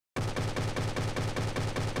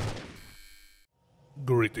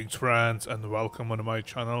Greetings friends and welcome on my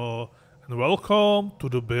channel and welcome to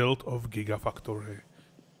the build of Gigafactory.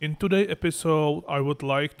 In today's episode I would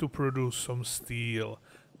like to produce some steel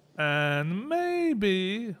and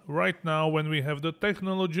maybe right now when we have the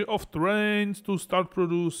technology of trains to start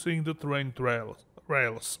producing the train rails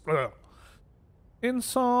in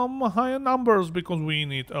some higher numbers because we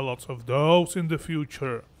need a lot of those in the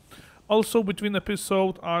future. Also, between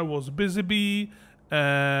episodes, I was busy bee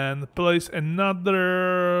and place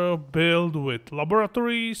another build with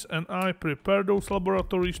laboratories, and I prepare those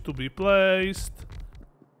laboratories to be placed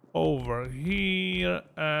over here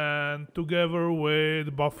and together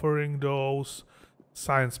with buffering those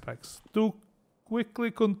science packs to quickly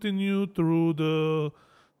continue through the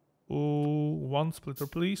one splitter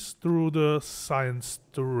please through the science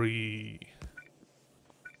tree.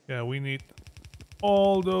 Yeah, we need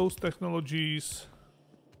all those technologies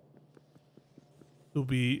to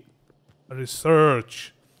be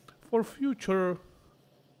researched for future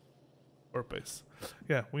purpose.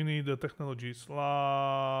 Yeah, we need the technologies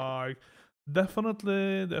like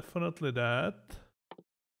definitely that.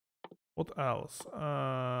 What else?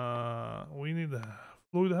 We need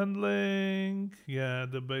fluid handling. Yeah,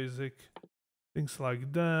 the basic things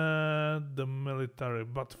like that. The military.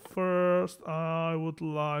 But first, I would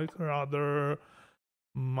like rather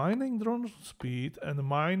mining drone speed and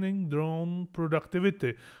mining drone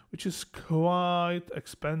productivity, which is quite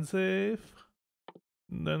expensive.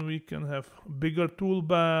 Then we can have bigger tool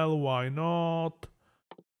bell, why not?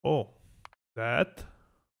 Oh, that.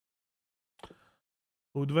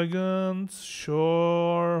 Food wagons,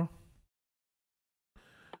 sure.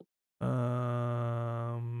 And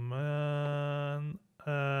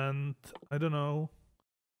I don't know.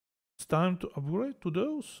 It's time to upgrade to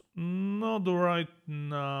those? Not right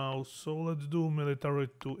now, so let's do military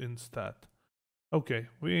 2 instead. Okay,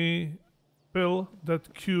 we fill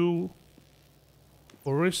that queue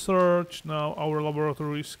for research. Now our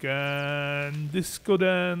laboratories can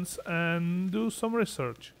discodance and do some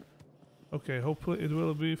research. Okay, hopefully it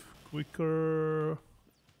will be quicker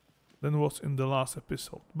than was in the last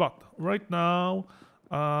episode. But right now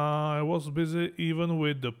I was busy even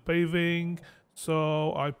with the paving.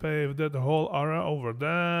 So I paved that whole area over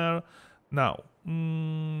there. Now,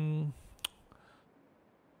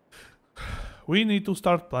 we need to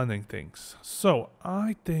start planning things. So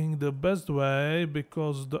I think the best way,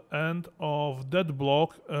 because the end of that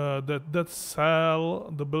block, that cell,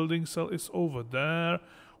 the building cell is over there,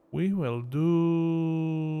 we will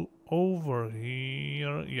do over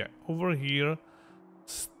here. Yeah, over here.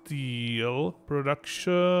 Steel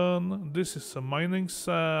production. This is a mining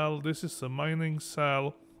cell. This is a mining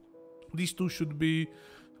cell. These two should be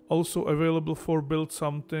also available for build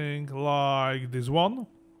something like this one.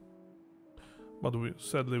 But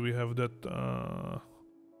sadly we have that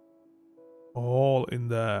hole in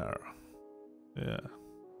there. Yeah.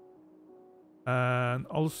 And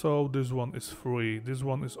also this one is free. This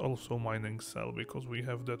one is also mining cell because we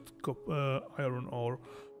have that iron ore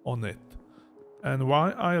on it. And why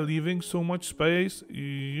I leaving so much space,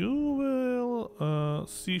 you will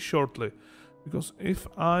see shortly. Because if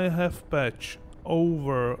I have patch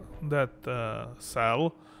over that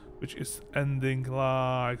cell, which is ending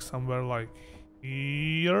like somewhere like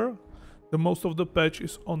here, the most of the patch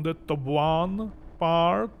is on the top one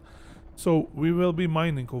part. So we will be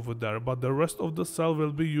mining over there, but the rest of the cell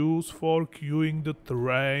will be used for queuing the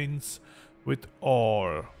trains with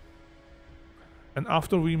ore. And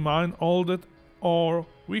after we mine all that, or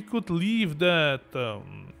we could leave that,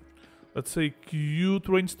 let's say, queue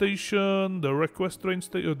train station, the request train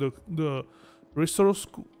station, the resource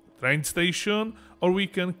train station, or we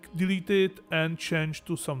can delete it and change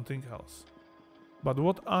to something else. But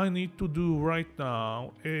what I need to do right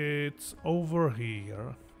now, it's over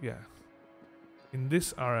here, yeah, in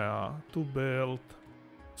this area, to build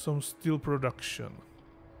some steel production.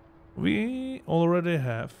 We already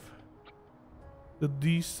have the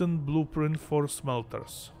decent blueprint for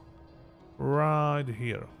smelters right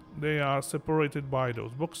here. They are separated by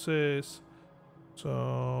those boxes,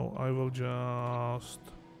 so I will just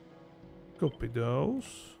copy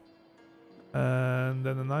those and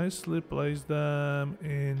then nicely place them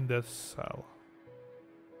in that cell,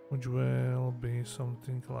 which will be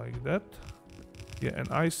something like that. Yeah, and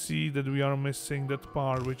I see that we are missing that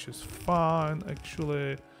part, which is fine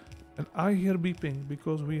actually. And I hear beeping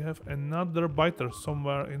because we have another biter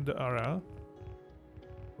somewhere in the area.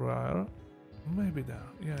 Where? Maybe there.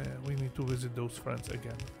 Yeah, we need to visit those friends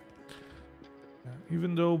again. Yeah,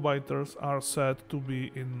 even though biters are said to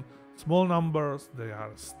be in small numbers, they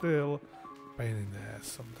are still pain in the ass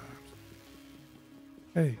sometimes.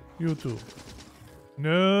 Hey, you two.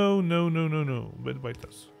 No, no, no, no, no. Bit by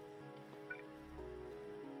us.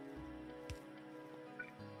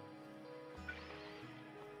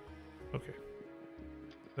 Okay.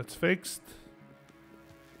 That's fixed.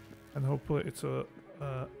 And hopefully it's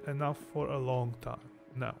enough for a long time.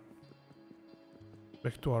 Now.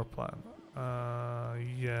 Back to our plan.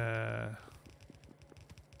 Yeah.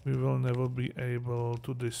 We will never be able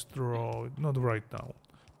to destroy... Not right now.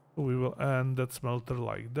 So we will end that smelter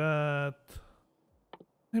like that.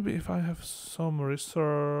 Maybe if I have some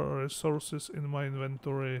resources in my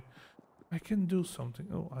inventory, I can do something.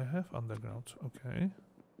 Oh, I have underground. Okay.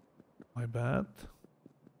 My bad.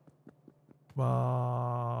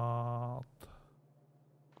 But...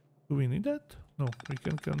 Do we need that? No, we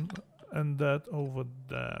can end that over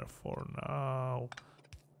there for now.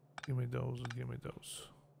 Give me those, give me those.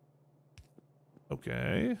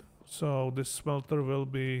 Okay, so this smelter will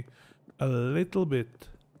be a little bit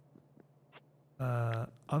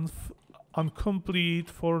incomplete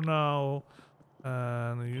for now,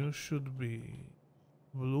 and you should be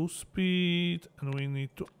blue speed, and we need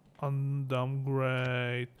to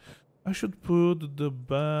downgrade. I should put the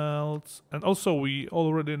belts, and also we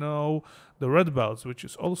already know the red belts, which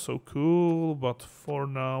is also cool, but for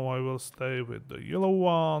now I will stay with the yellow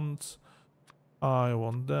ones. I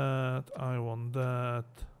want that, I want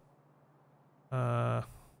that.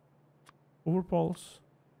 Overpulse?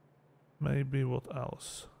 Maybe what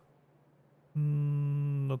else?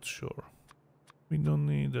 Not sure. We don't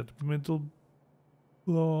need that middle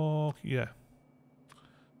block. Yeah.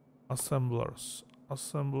 Assemblers.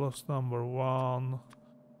 Assemblers number 1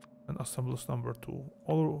 and assemblers number 2.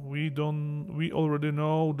 We already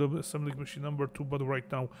know the assembling machine number 2, but right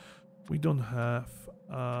now we don't have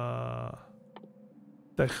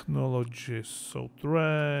technologies, so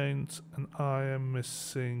trains, and I am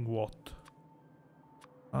missing what?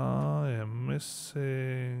 I am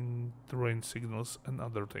missing train signals and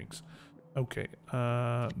other things. Okay,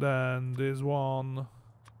 then this one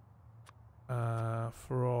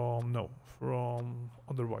from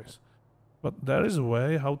otherwise. But there is a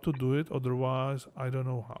way how to do it, otherwise I don't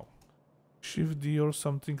know how. Shift D or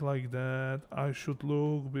something like that. I should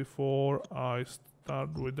look before I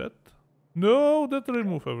start with that. No, that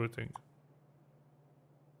remove everything.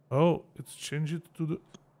 Oh, it's changed it to the...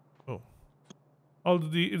 Oh.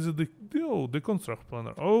 The construct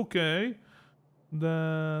planner. Okay.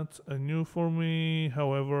 That's a new for me.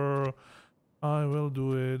 However, I will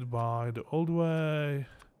do it by the old way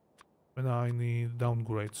when I need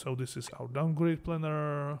downgrade. So this is our downgrade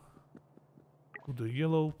planner. To the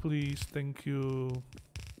yellow, please. Thank you.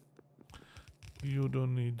 You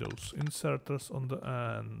don't need those inserters on the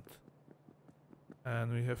end.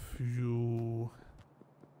 And we have few...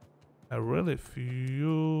 a really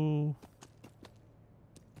few...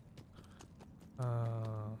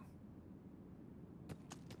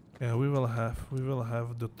 yeah, we will have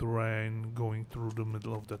the train going through the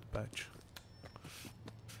middle of that patch.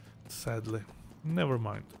 Sadly. Never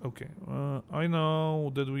mind. Okay. I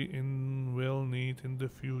know that we will need in the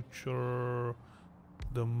future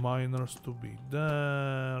the miners to be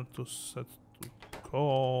there, to set to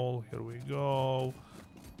coal. Here we go.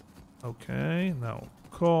 Okay, now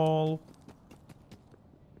coal.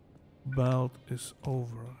 Belt is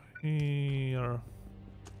over here,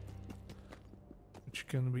 which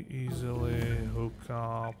can be easily hooked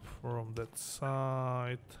up from that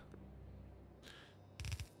side.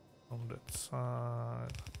 From that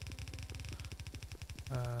side.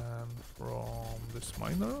 And from this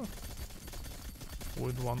miner.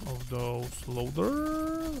 With one of those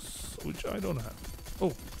loaders, which I don't have.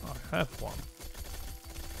 Oh, I have one.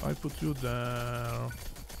 I put you there.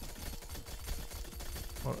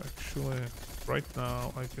 Or actually, right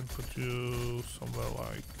now I can put you somewhere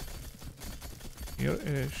like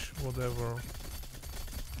here-ish, whatever.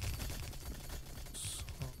 So,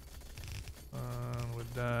 and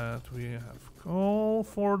with that we have coal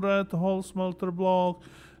for that whole smelter block.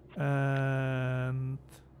 And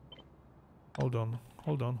hold on.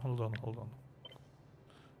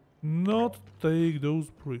 Not take those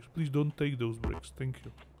bricks. Please don't take those bricks. Thank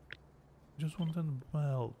you. Just want that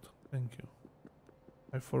belt. Thank you.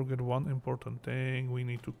 I forget one important thing. We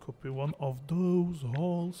need to copy one of those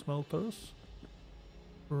whole smelters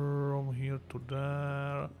from here to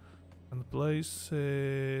there and place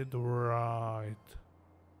it right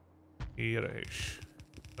here-ish.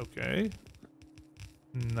 Okay.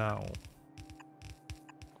 Now.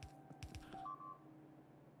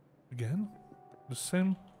 Again? The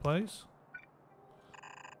same place?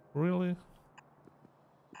 Really?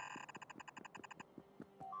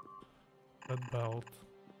 That belt.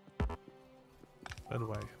 That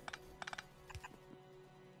way.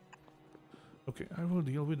 Okay, I will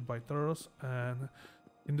deal with biters, and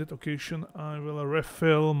in that occasion I will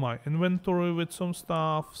refill my inventory with some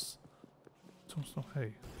stuffs.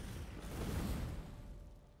 Hey.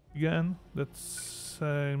 Again, that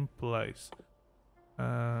same place.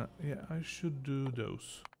 Yeah, I should do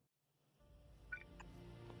those.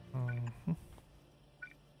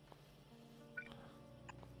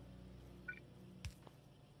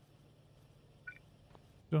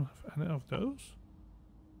 Don't have any of those?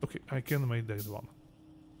 Okay, I can make that one.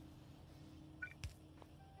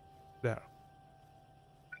 There.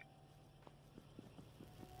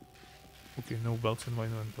 Okay, no belts in my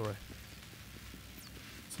inventory.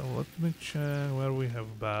 So let me check where we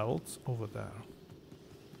have belts. Over there.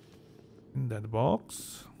 In that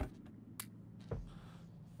box.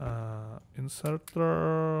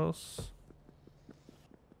 Inserters.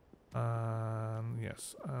 And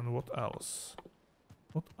yes, and what else?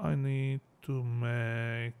 What I need to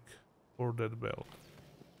make for that belt?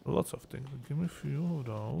 Lots of things. Give me a few of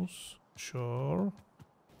those. Sure.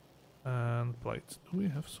 And plates. Do we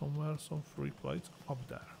have somewhere some free plates? Up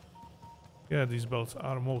there. Yeah, these belts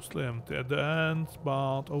are mostly empty at the end,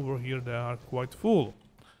 but over here they are quite full.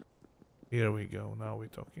 Here we go. Now we're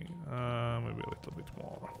talking. Maybe a little bit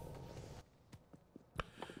more.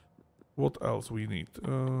 What else we need?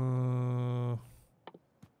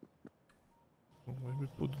 Maybe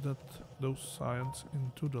put those science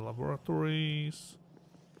into the laboratories.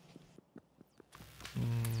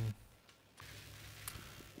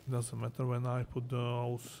 Doesn't matter when I put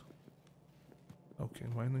those. Okay,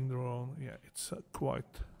 mining drone. Yeah, it's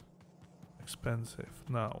quite expensive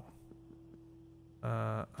now.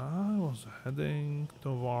 I was heading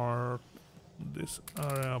toward this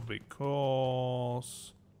area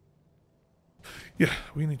because yeah,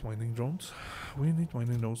 we need mining drones.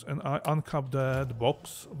 And I uncapped that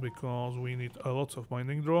box because we need lots of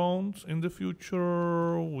mining drones in the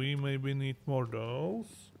future. We maybe need more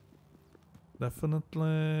those.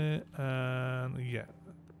 Definitely. And yeah,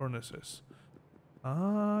 furnaces.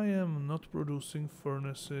 I am not producing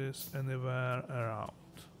furnaces anywhere around.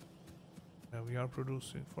 Yeah, we are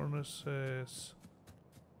producing furnaces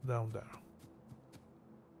down there.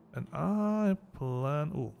 And I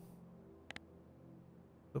plan... Ooh.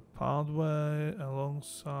 The pathway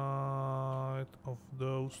alongside of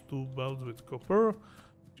those two belts with copper,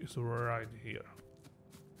 which is right here.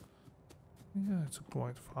 Yeah, it's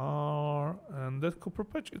quite far, and that copper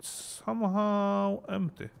patch is somehow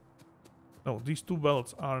empty. No, these two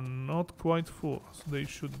belts are not quite full, as they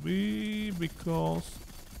should be, because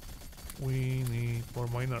we need more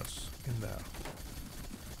miners in there.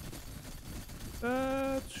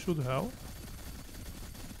 That should help.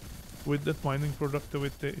 With that mining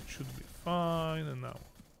productivity, it should be fine. And now,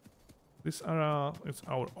 this area is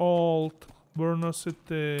our old burner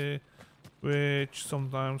city, which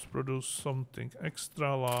sometimes produce something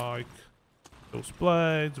extra, like those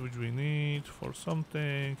plates, which we need for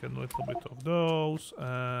something, and a little bit of those.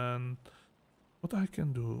 And what I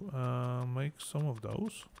can do, make some of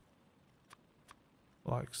those,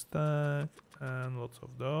 like stack, and lots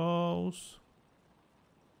of those.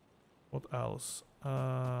 What else?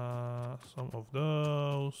 Some of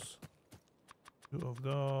those. 2 of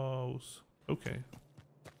those. Okay.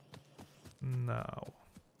 Now.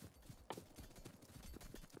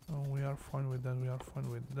 Oh, we are fine with that.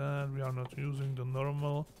 We are not using the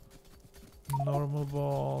normal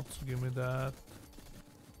bots. Give me that.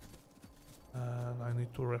 And I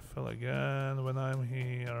need to refill again when I'm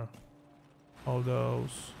here. All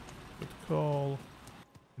those with coal,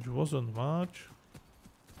 which wasn't much.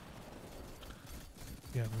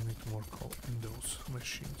 Yeah, we need more coal in those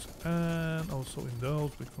machines, and also in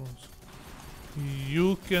those, because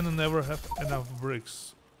you can never have enough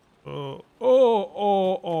bricks. That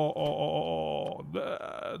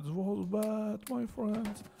was bad, my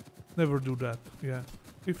friends. Never do that. Yeah,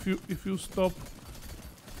 if you stop,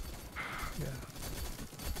 yeah.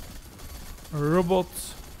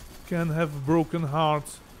 Robots can have broken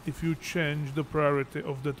hearts if you change the priority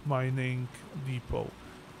of that mining depot.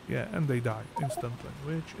 Yeah, and they die instantly,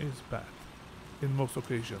 which is bad in most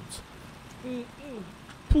occasions.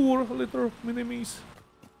 Poor little minimies.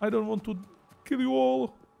 I don't want to kill you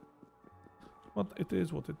all. But it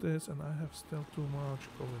is what it is, and I have still too much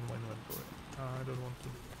coal in my inventory. I don't want to.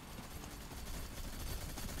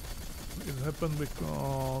 It happened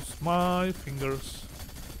because my fingers.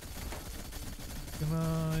 Can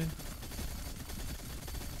I?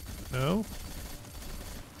 No?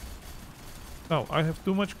 No, I have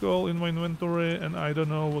too much coal in my inventory and I don't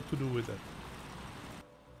know what to do with it.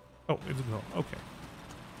 Oh, it's gone. Okay.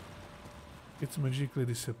 It's magically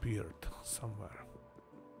disappeared somewhere.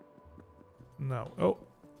 Now, oh,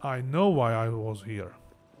 I know why I was here.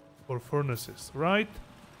 For furnaces, right?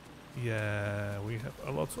 Yeah, we have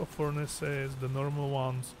a lot of furnaces, the normal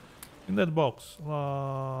ones. In that box,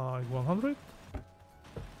 like 100?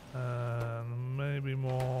 And maybe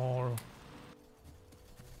more.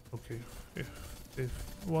 Okay,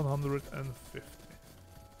 150.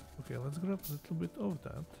 Okay, let's grab a little bit of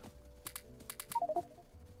that.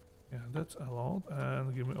 Yeah, that's a lot,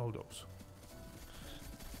 and give me all those.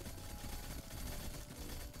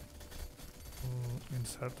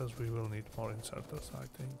 Inserters, we will need more inserters, I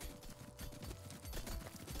think.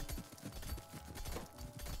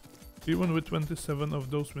 Even with 27 of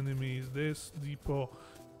those mini-me's, this depot,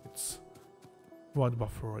 it's quite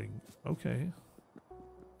buffering. Okay.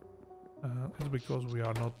 It's because we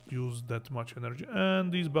are not used that much energy,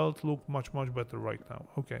 and these belts look much better right now.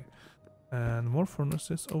 Okay. And more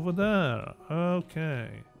furnaces over there.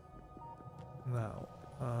 Okay. Now,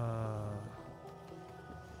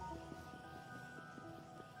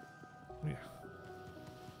 yeah.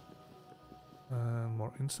 And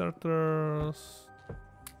more inserters.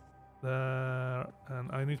 There.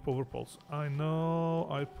 And I need power poles. I know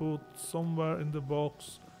I put somewhere in the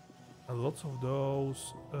box lots of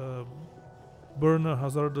those burner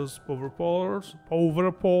hazardous power poles.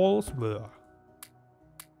 Blah.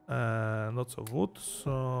 And lots of wood,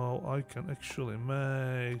 so I can actually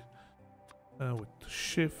make with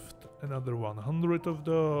shift another 100 of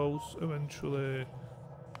those eventually.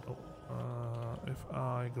 If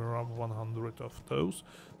I grab 100 of those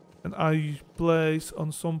and I place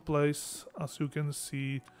on some place, as you can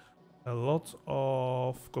see, a lot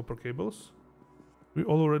of copper cables. We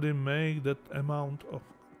already make that amount of...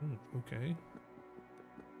 okay.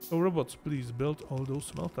 So robots, please build all those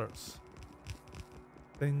smelters.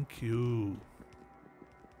 Thank you.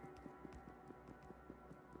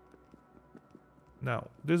 Now,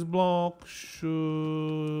 this block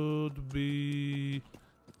should be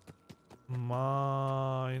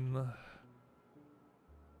mine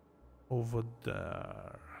over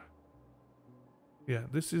there. Yeah,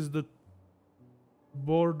 this is the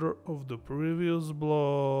border of the previous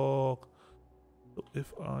block. So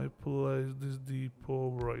if I place this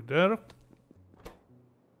depot right there,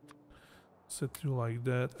 set you like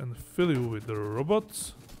that and fill you with the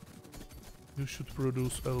robots, you should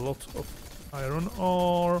produce a lot of iron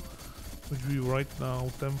ore, which we right now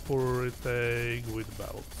temporarily take with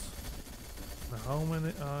belts. Now how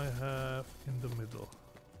many I have in the middle?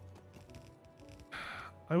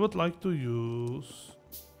 I would like to use...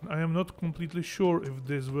 I am not completely sure if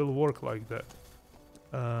this will work like that.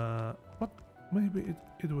 But maybe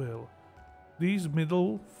it will. These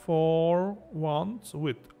middle 4 ones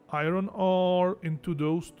with iron ore into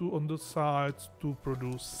those 2 on the sides to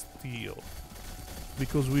produce steel.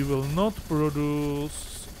 Because we will not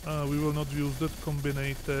produce, we will not use that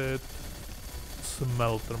combined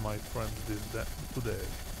smelter, my friends, today.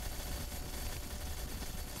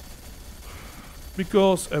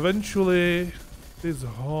 Because eventually this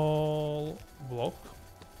whole block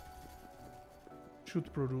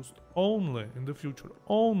should produce only in the future,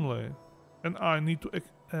 only, and I need to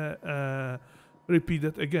repeat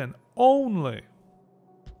that again, only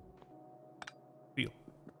steel.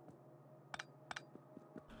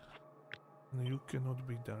 You cannot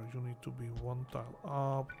be there, you need to be 1 tile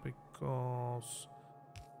up because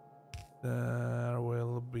there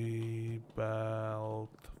will be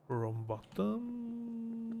belt from bottom.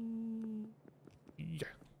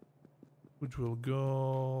 Yeah. Which will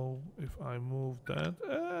go if I move that.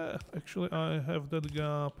 Actually, I have that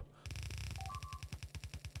gap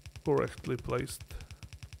correctly placed.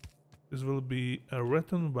 This will be a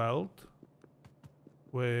rattan belt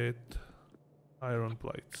with iron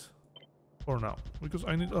plates for now, because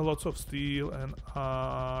I need a lot of steel and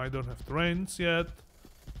I don't have trains yet.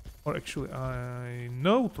 Or actually, I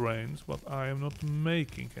know trains, but I am not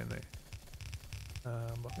making any.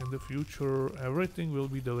 But in the future, everything will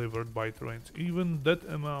be delivered by trains, even that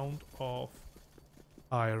amount of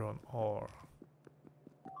iron ore.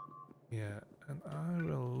 Yeah, and I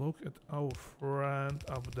will look at our friend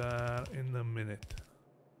up there in a minute.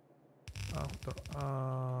 After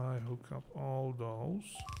I hook up all those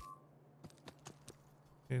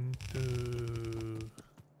into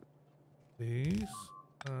these.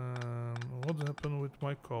 What happened with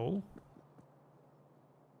my coal?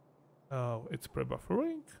 Oh, it's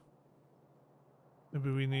pre-buffering?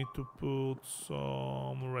 Maybe we need to put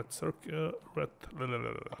some red circuit...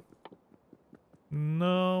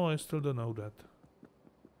 No, I still don't know that.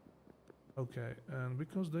 Okay, and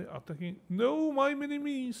because they are attacking... No, my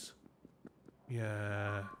mini-me's!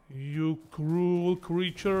 Yeah, you cruel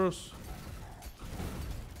creatures!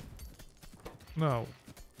 Now.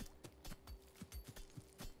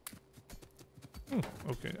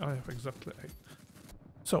 Okay, I have exactly 8.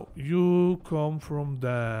 So, you come from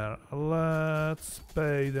there. Let's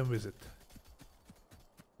pay them visit.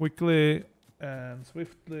 Quickly and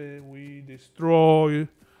swiftly we destroy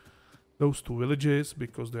those 2 villages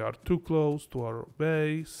because they are too close to our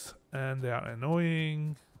base and they are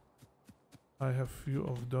annoying. I have few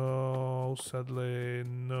of those, sadly.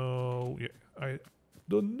 No, yeah, I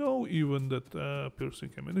don't know even that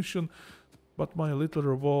piercing ammunition, but my little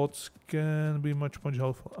robots can be much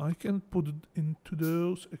helpful. I can put into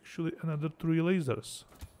those actually another 3 lasers.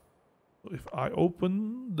 So if I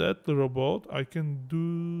open that robot, I can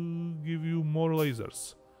give you more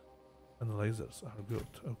lasers. And lasers are good,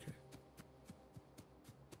 okay.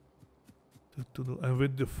 And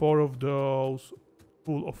with the 4 of those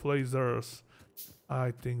full of lasers,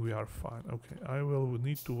 I think we are fine. Okay, I will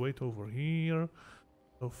need to wait over here.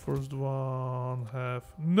 The first one have...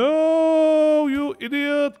 No, you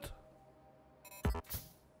idiot!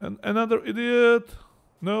 And another idiot!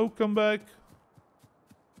 No, come back.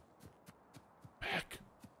 Back.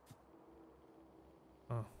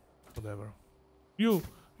 Oh, whatever. You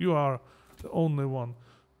are the only one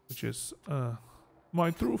which is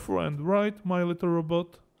my true friend, right, my little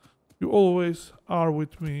robot? You always are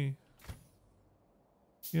with me.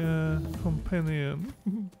 Yeah, companion.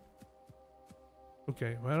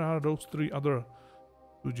 Okay, where are those 3 other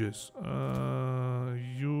stooges?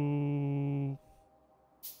 You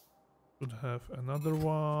should have another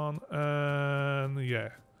one, and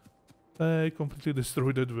yeah, they completely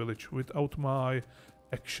destroyed that village without my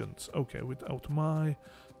actions. Okay, without my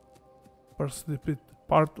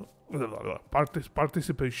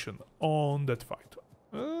participation on that fight.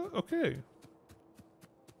 Okay.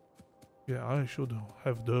 Yeah, I should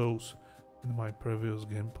have those in my previous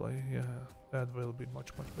gameplay. Yeah, that will be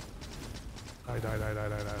much better. Die.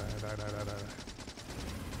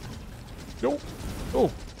 Yo! Oh!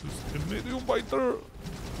 This is a medium biter!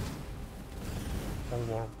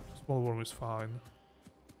 Small worm is fine.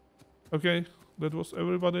 Okay, that was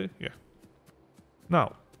everybody? Yeah.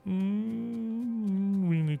 Now,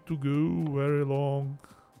 we need to go very long.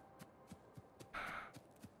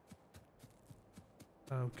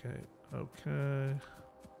 Okay.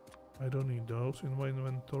 I don't need those in my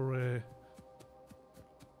inventory.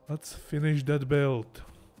 Let's finish that build.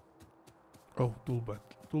 Oh, tool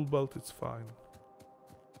belt. Tool belt, it's fine.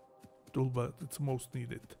 Tool belt, it's most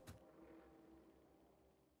needed.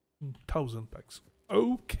 1000 packs.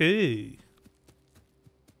 Okay.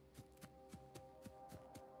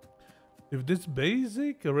 If this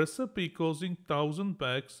basic recipe causing 1000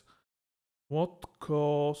 packs, what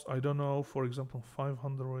cost, I don't know, for example,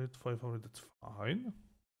 500, it's fine.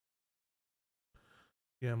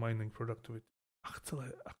 Yeah, mining productivity.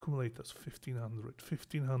 Accumulators,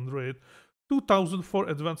 1500. 2000 for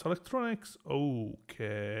advanced electronics.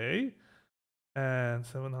 Okay. And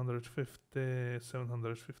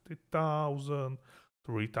 750,000.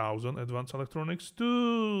 3000 advanced electronics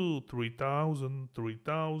too. 3000.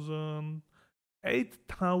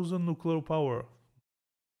 8000 nuclear power.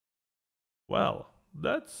 Well,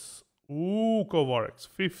 that's... Ooh, Kovarex,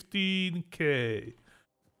 15k.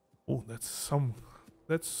 Oh, that's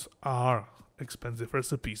our expensive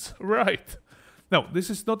recipes. Right. Now, this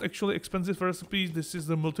is not actually expensive recipes. This is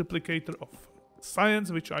the multiplicator of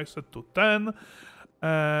science, which I set to 10.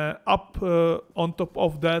 On top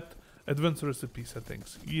of that, advanced recipe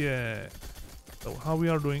settings. Yeah. So, how we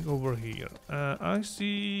are doing over here? I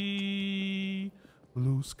see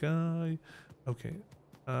blue sky. Okay.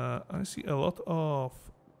 I see a lot of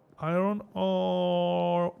iron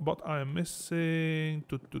ore, but I'm missing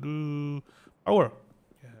power.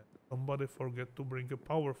 Yeah, somebody forget to bring a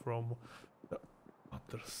power from the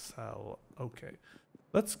other cell. Okay,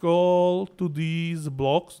 let's go to these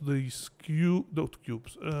blocks, these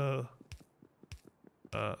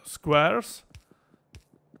squares,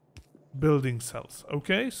 building cells.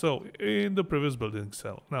 Okay, so in the previous building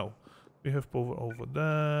cell, now we have power over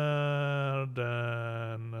there.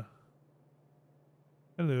 Then,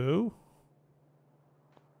 hello,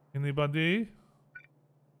 anybody?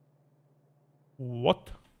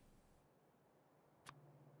 What?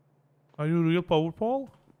 Are you real power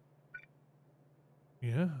pole?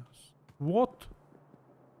 Yes. What?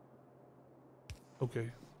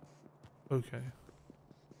 Okay.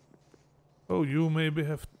 Oh, you maybe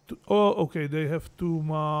have to... Oh, okay, they have too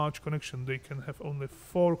much connection. They can have only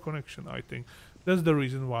 4 connection, I think. That's the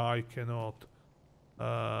reason why I cannot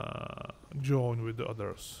join with the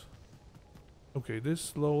others. Okay, this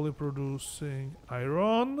slowly producing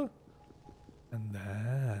iron. And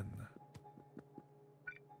then...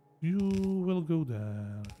 You will go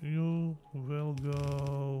there. You will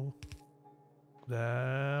go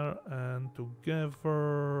there, and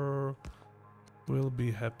together we'll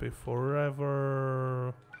be happy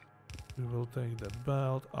forever. We will take that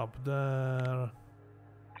belt up there,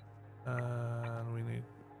 and we need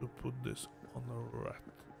to put this on the red.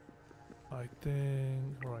 I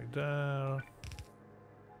think right there.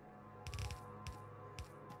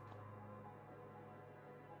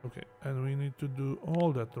 Okay, and we need to do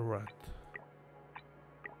all that red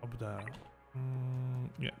up there.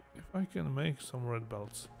 Yeah, if I can make some red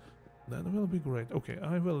belts, that will be great. Okay,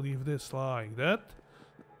 I will leave this like that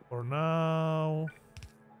for now.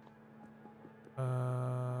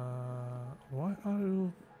 Why are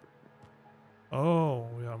you... Oh,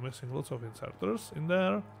 we are missing lots of inserters in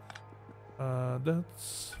there.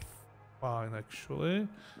 That's fine actually.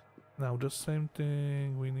 Now the same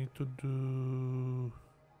thing we need to do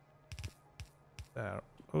there.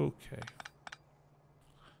 Okay.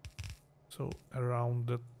 So around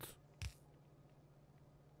that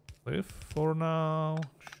cliff for now.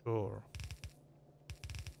 Sure.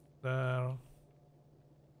 There.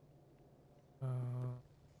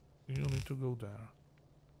 You need to go there.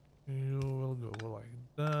 You will go like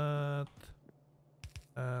that.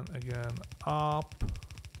 And again up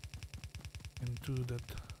into that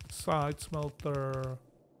side smelter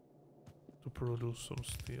to produce some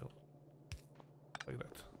steel. Like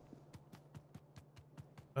that.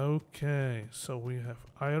 Okay, so we have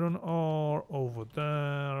iron ore over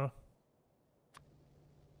there.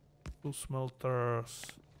 2 smelters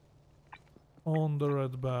on the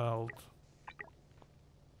red belt.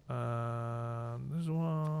 And this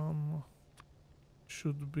one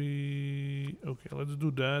should be... Okay, let's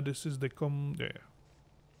do that. This is the there.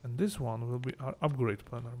 And this one will be our upgrade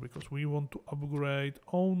planner, because we want to upgrade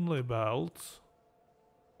only belts.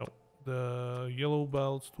 No, the yellow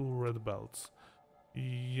belts to red belts.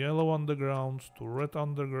 Yellow undergrounds to red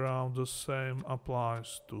underground. The same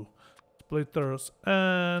applies to splitters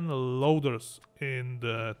and loaders in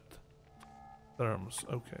that terms.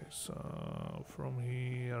 Okay, so from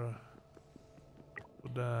here to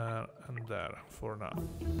there and there for now.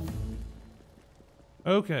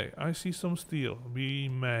 Okay, I see some steel be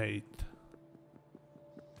made.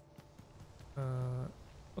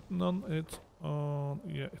 But none it's on...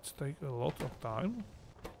 Yeah, it's take a lot of time.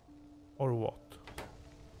 Or what?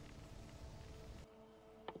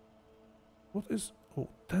 What is... Oh,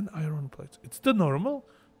 10 iron plates. It's the normal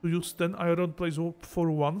to use 10 iron plates for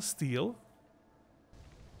 1 steel.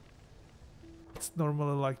 It's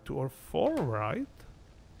normally like 2 or 4, right?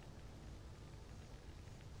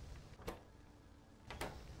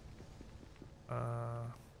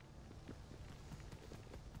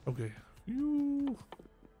 Okay. Phew.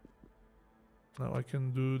 Now I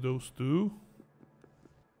can do those 2.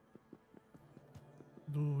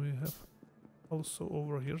 Do we have also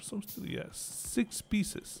over here some steel? Yes, 6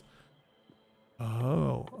 pieces.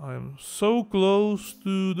 Oh, I'm so close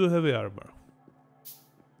to the heavy armor.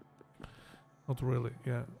 Not really,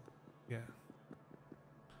 yeah. Yeah.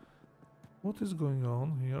 What is going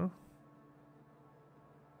on here?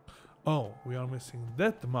 Oh, we are missing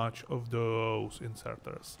that much of those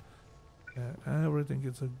inserters. Yeah, everything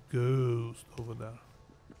is a ghost over there.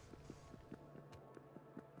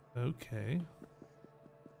 Okay.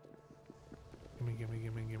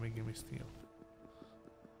 Gimme steel.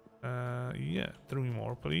 Yeah, 3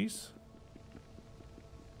 more, please.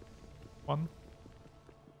 1.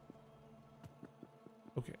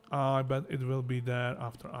 Okay, I bet it will be there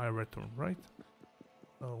after I return, right?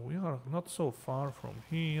 So we are not so far from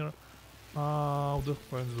here. How the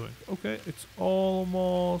friend's doing? Okay, it's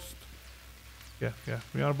almost... Yeah,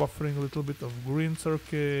 we are buffering a little bit of green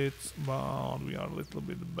circuits, but we are a little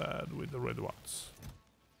bit bad with the red ones.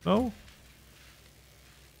 No?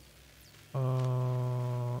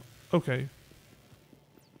 Okay.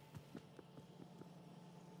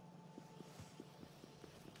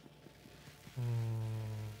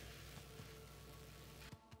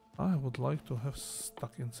 I would like to have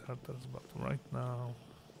stuck inserters, but right now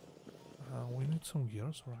we need some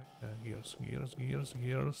gears, right? Yeah,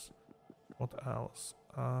 gears. What else?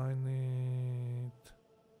 I need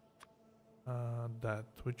that,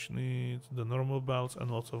 which needs the normal belts and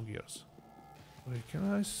lots of gears. Okay,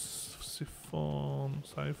 can I siphon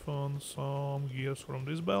some gears from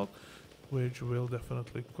this belt, which will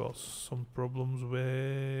definitely cause some problems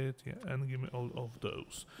with... Yeah, and give me all of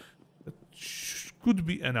those. That could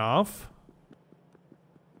be enough.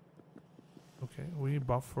 Okay, we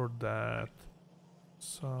buffered that.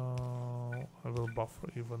 So I will buffer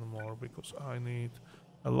even more because I need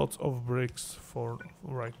a lot of bricks for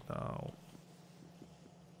right now.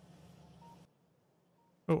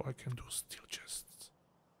 Oh, I can do steel chests.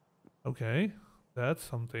 Okay, that's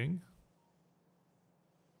something.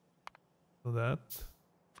 So that.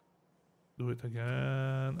 Do it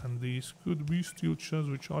again, and these could be steel chests,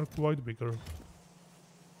 which are quite bigger.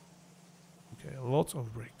 Okay, lots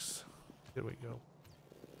of bricks. Here we go.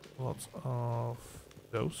 Lots of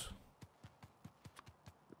those.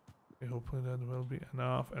 Okay, hopefully that will be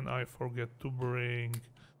enough, and I forget to bring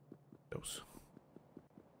those.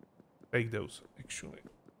 Take those, actually.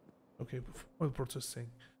 Okay, oil processing.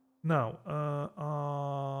 Now,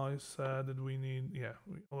 I said that we need, yeah,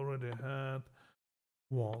 we already had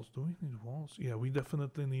walls. Do we need walls? Yeah, we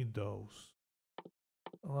definitely need those.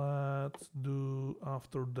 Let's do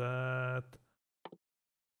after that.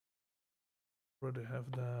 Already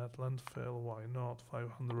have that. Landfill, why not?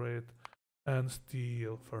 500. And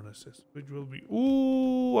steel furnaces, which will be...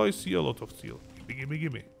 Ooh, I see a lot of steel. Gimme, gimme,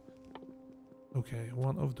 gimme. Okay,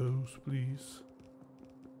 one of those, please.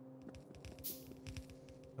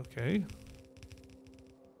 Okay.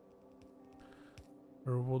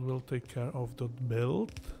 Robot will take care of that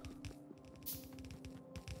build.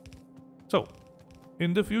 So,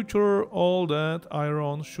 in the future, all that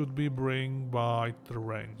iron should be bring by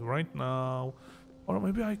terrain. Right now, or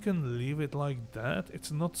maybe I can leave it like that.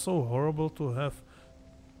 It's not so horrible to have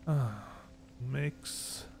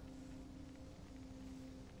mix.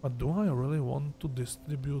 But do I really want to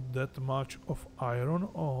distribute that much of iron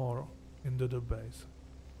or into the base?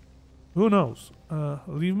 Who knows?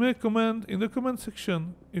 Leave me a comment in the comment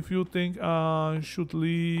section if you think I should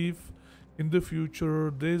leave in the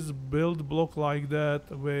future this build block like that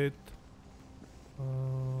with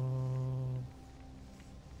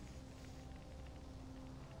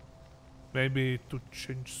maybe to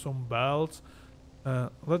change some belts.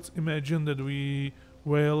 Let's imagine that we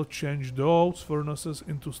will change those furnaces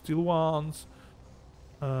into steel ones,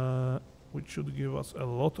 which should give us a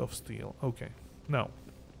lot of steel. Okay, now,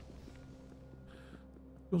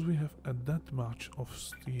 because we have that much of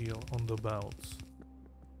steel on the belts,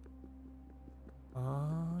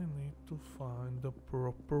 I need to find the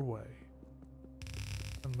proper way.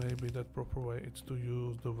 And maybe that proper way is to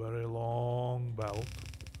use the very long belt.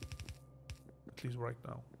 At least right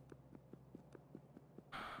now.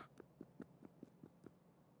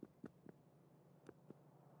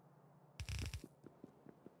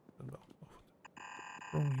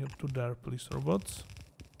 From here to there, please, robots.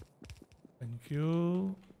 Thank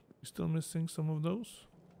you. You still missing some of those?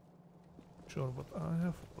 Sure, but I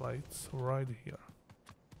have lights right here.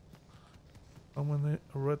 How many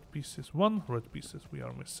red pieces? One red pieces we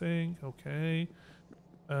are missing. Okay.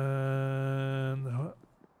 And a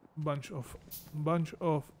bunch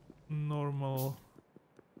of normal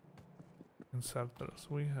inserters.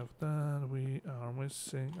 We have that. We are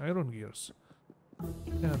missing iron gears.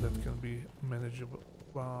 Yeah, that can be manageable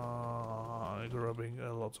by grabbing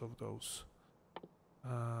lots of those.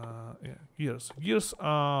 Yeah, gears. Gears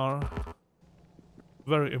are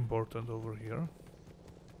very important over here.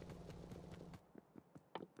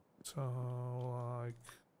 So, like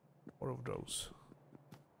 4 of those.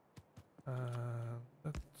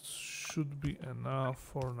 That should be enough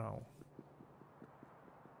for now.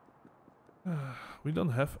 We don't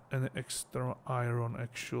have any extra iron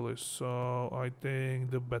actually, so I think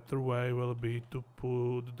the better way will be to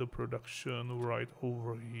put the production right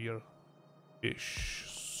over here-ish.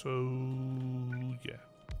 So, yeah.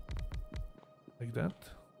 Like that.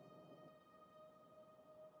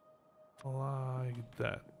 Like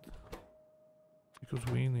that. Because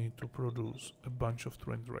we need to produce a bunch of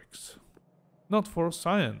train tracks. Not for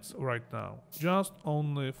science right now, just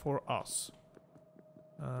only for us.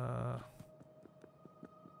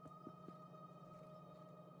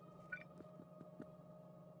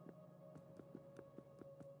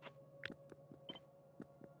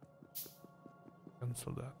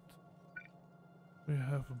 Cancel that. We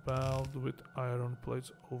have a belt with iron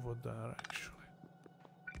plates over there actually.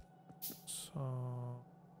 So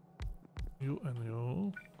you and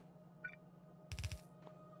you.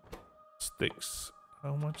 Sticks.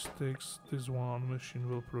 How much sticks this one machine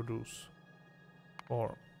will produce?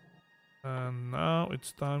 4. And now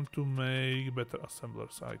it's time to make better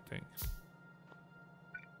assemblers, I think.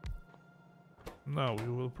 Now we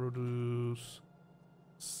will produce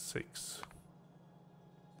 6.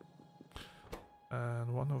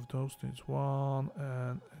 And one of those needs 1,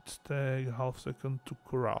 and it's take half second to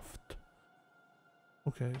craft.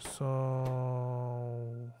 Okay, so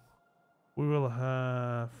we will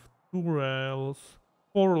have 2 rails,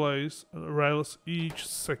 4 rails each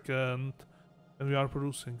second, and we are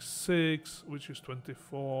producing 6, which is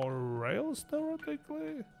 24 rails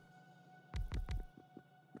theoretically.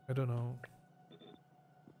 I don't know.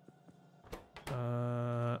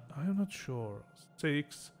 I'm not sure.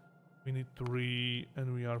 6. We need 3,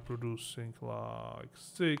 and we are producing like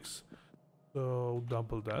 6. So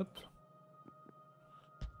double that.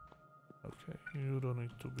 Okay, you don't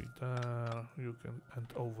need to be there. You can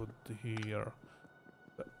end over here.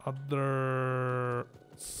 The other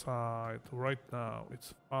side, right now,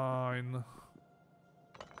 it's fine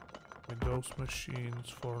with those machines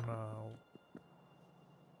for now.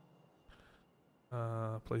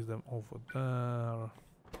 Place them over there.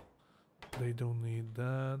 They don't need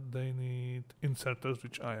that. They need inserters,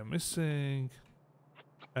 which I am missing.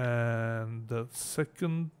 And the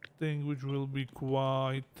second thing, which will be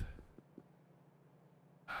quite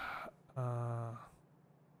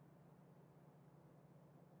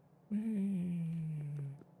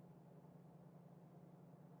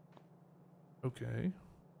okay,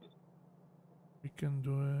 we can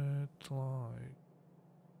do it like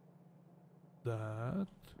that,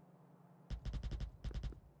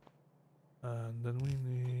 and then we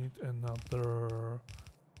need another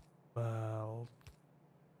belt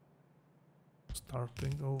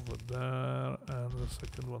starting over there and the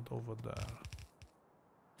second one over there.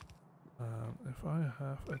 And if I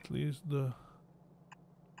have at least the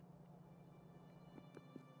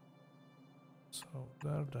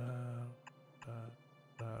there,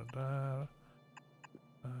 there.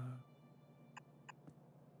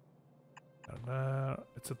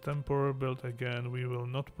 It's a temporary build again. We will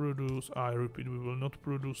not produce, I repeat, we will not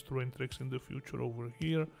produce train tracks in the future over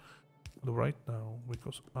here. But right now,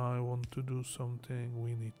 because I want to do something,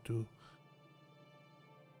 we need to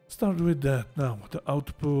start with that. Now, the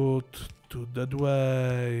output to that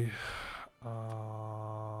way.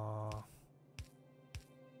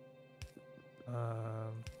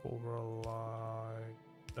 And over like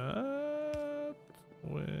that,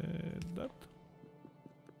 with that.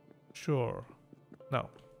 Sure. Now.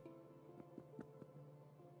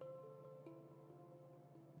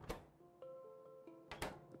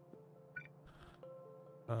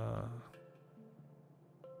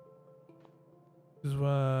 This is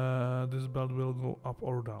where this belt will go up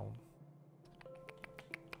or down.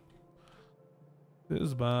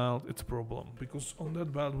 This belt, it's a problem, because on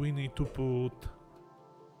that belt we need to put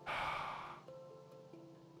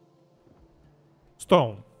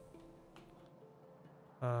stone.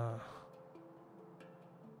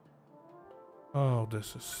 Oh,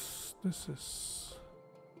 this is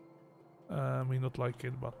I may not like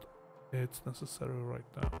it, but it's necessary right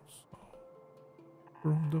now. So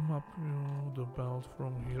from the map view, the belt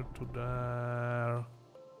from here to there,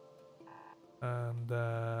 and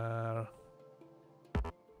there,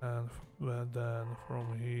 and then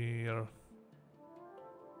from here.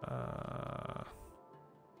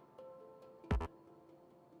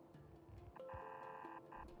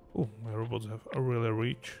 Oh, my robots have a really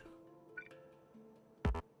reach.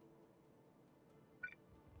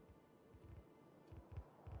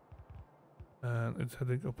 And it's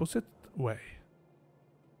heading opposite way.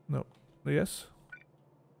 No. Yes?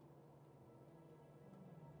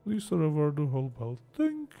 Please surrender the whole belt.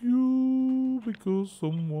 Thank you, because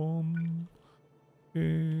someone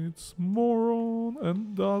is moron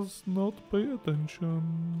and does not pay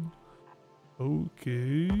attention.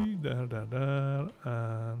 Okay, there,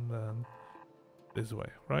 and then this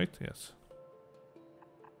way, right? Yes.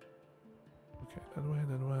 Okay, that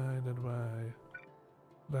way.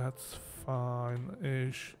 That's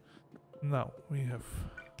fine-ish. Now, we have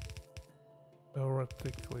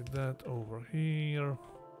theoretically that over here.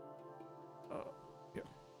 Yeah.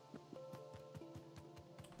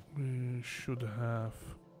 We should have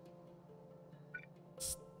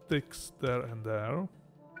sticks there and there.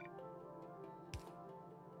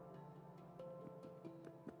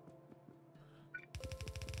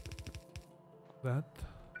 That.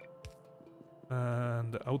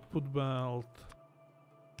 And the output belt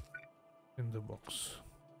in the box.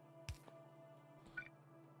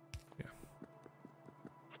 Yeah.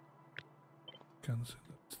 Cancel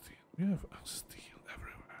that steel. We have steel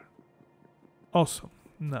everywhere. Awesome.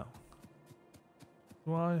 Now,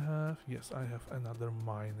 do I have? Yes, I have another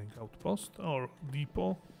mining outpost or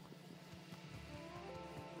depot.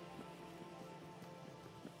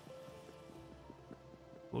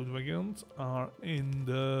 Load wagons are in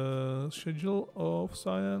the schedule of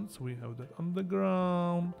science. We have that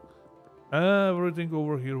underground. Everything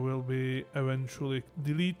over here will be eventually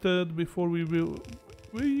deleted before we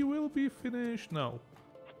will be finished. Now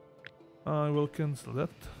I will cancel that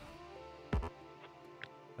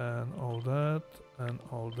and all that and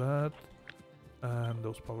all that and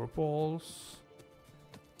those power poles,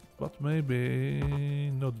 but maybe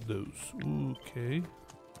not those. Okay.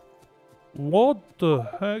 What the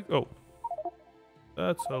heck? Oh,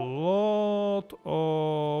 That's a lot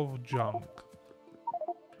of junk.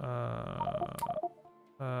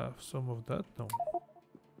 Some of that, no.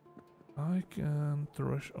 I can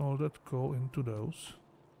thresh all that coal into those.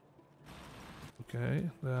 Okay,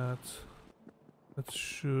 that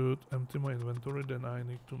should empty my inventory. Then I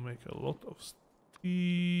need to make a lot of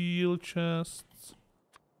steel chests.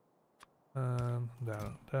 And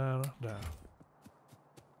there.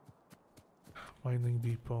 Mining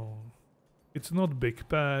depot. It's not big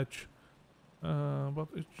patch, but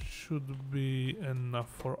it should be enough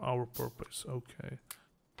for our purpose. Okay,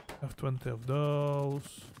 have 20 of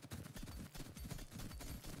those.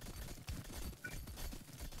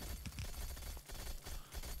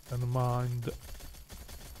 And mine the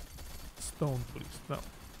stone, please. Now.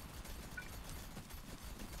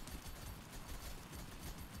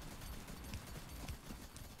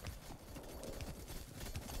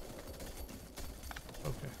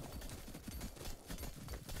 Okay.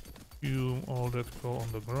 Fume all that coal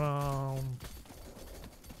on the ground.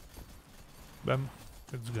 Bam.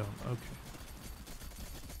 It's gone. Okay.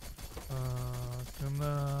 Can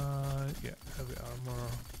I... Yeah, heavy armor.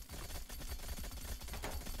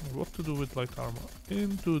 What to do with light armor?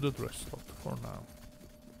 Into the dress slot for now.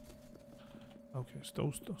 Okay,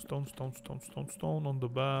 stone on the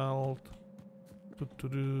belt. Which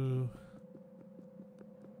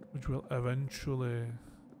will eventually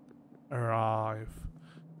arrive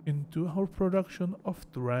into our production of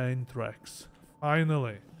train tracks.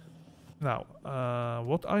 Finally. Now,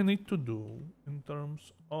 what I need to do in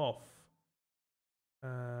terms of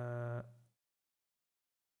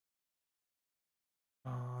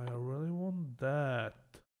I really want that.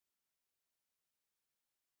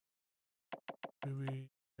 Do we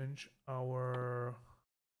change our...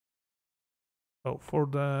 Oh, for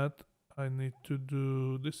that I need to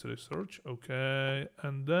do this research. Okay,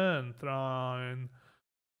 and then train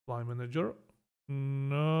fly manager.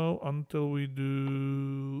 No, until we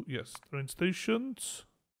do... Yes, train stations.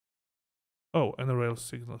 Oh, and rail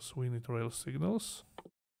signals. We need rail signals.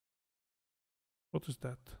 What is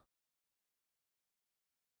that?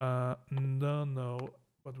 No,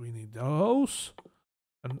 but we need those.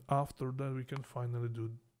 And after that we can finally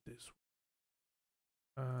do this.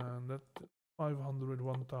 And that 500,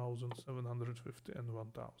 1000, 750 and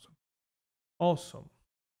 1000. Awesome.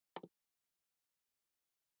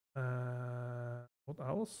 What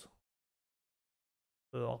else?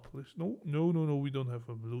 No, we don't have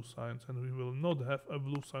a blue science, and we will not have a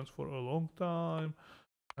blue science for a long time.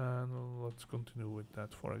 And let's continue with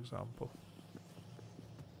that, for example.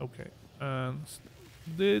 Okay, and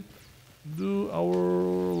do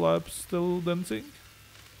our labs still dancing?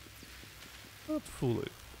 Not fully.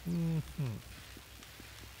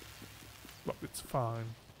 But it's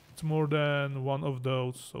fine. It's more than one of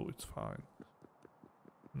those, so it's fine.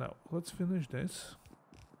 Now, let's finish this.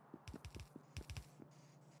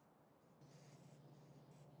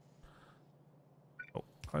 Oh,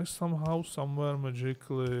 I somehow, somewhere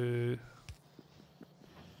magically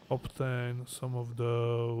obtain some of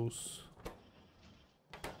those.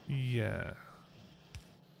 Yeah.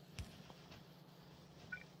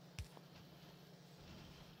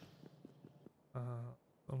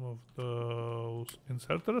 Some of those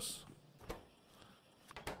inserters.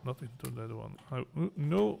 Not into that one.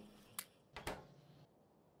 No.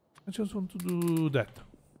 I just want to do that.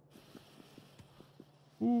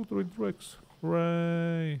 Ooh, train tracks.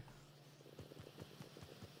 Hooray.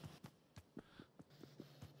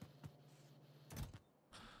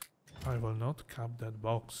 I will not cap that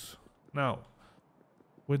box. Now,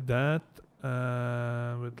 with that,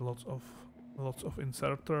 with lots of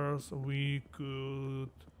inserters, we could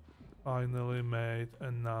finally make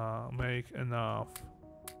enough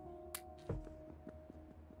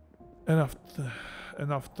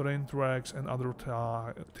train tracks and other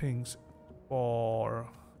things for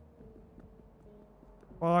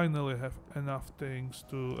finally have enough things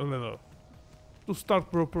to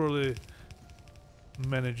start properly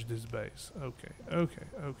manage this base. Okay.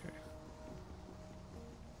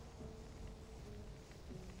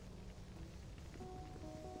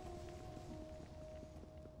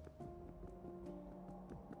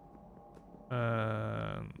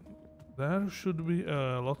 And there should be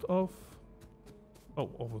a lot of... Oh,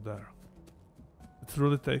 over there. It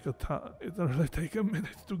really take a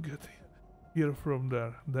minute to get here from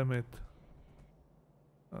there. Damn it.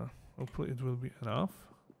 Hopefully it will be enough.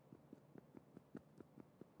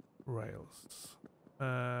 Rails.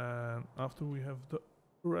 And after we have the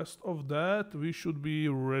rest of that, we should be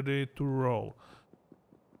ready to roll.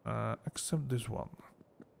 Except this one.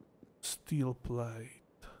 Steel plate.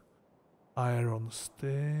 Iron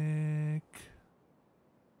stick.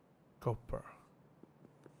 copper.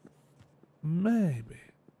 Maybe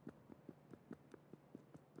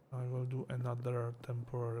I will do another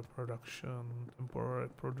temporary production, temporary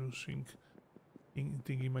producing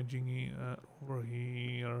thingy-majingy over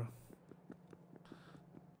here.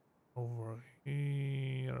 Over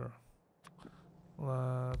here.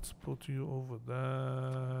 Let's put you over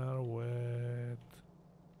there with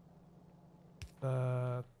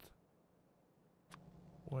that.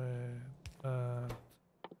 With that.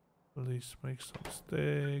 Please make some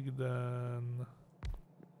stick, then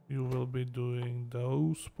you will be doing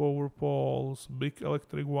those power poles, big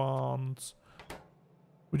electric ones,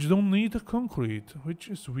 which don't need a concrete, which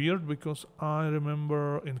is weird because I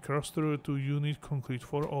remember in Cluster 2 you need concrete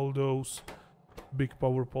for all those big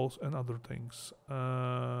power poles and other things.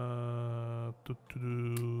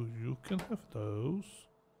 You can have those.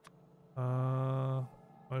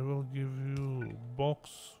 I will give you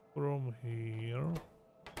box from here.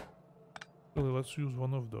 Well, let's use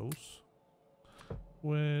one of those.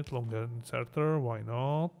 With longer inserter, why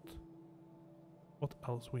not? What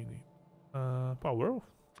else we need? Power?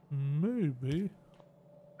 Maybe.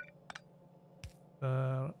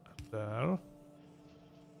 There, there.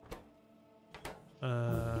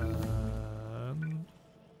 And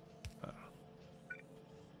there.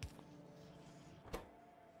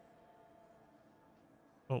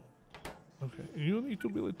 Oh, okay. You need to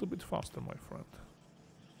be a little bit faster, my friend.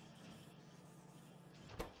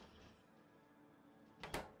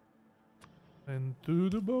 Into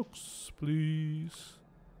the box, please.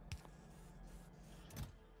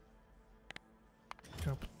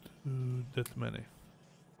 Up to that many.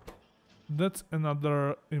 That's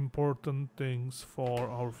another important things for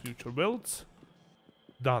our future builds.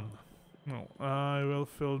 Done. Now I will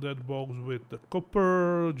fill that box with the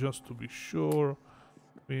copper just to be sure.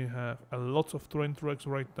 We have a lot of train tracks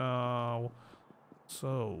right now,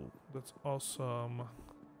 so that's awesome.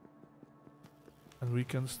 And we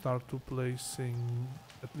can start to placing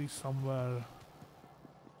at least somewhere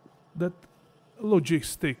that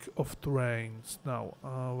logistic of trains. Now,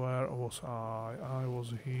 where was I? I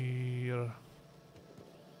was here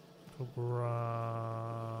to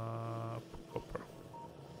grab copper.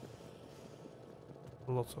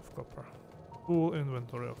 Lots of copper. Full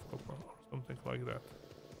inventory of copper or something like that.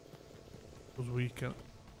 Because we can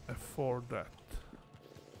afford that.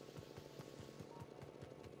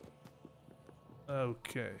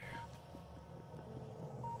 Okay.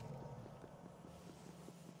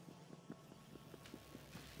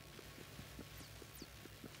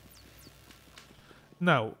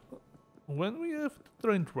 Now, when we have the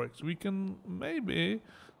train tracks, we can maybe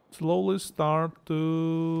slowly start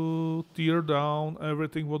to tear down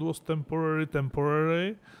everything what was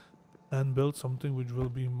temporary, and build something which will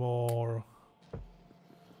be more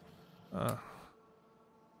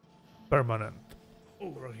permanent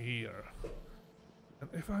over here. And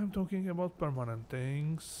if I'm talking about permanent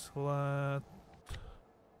things, let's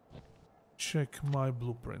check my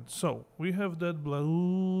blueprint. So we have that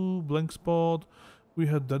blue blank spot. We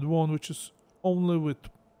had that one which is only with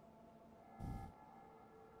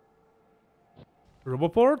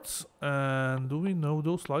roboports. And do we know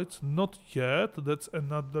those lights? Not yet. That's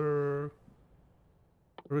another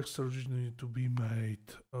research need to be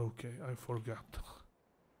made. Okay, I forgot.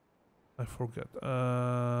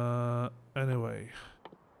 Anyway,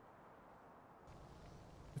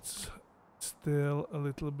 it's still a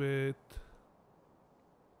little bit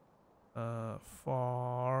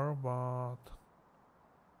far, but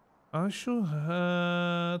I should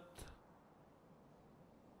have,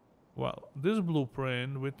 well, this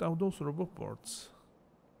blueprint without those roboports.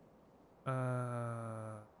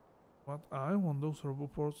 But I want those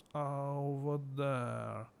roboports over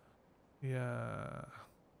there. Yeah.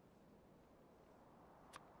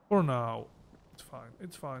 For now, it's fine.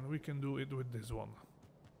 It's fine. We can do it with this one.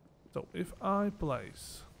 So if I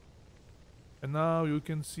place, and now you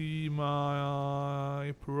can see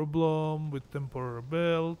my problem with temporary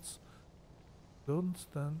builds. Don't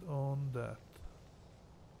stand on that.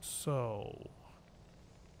 So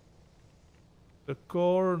the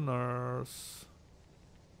corners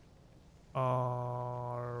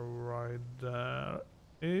are right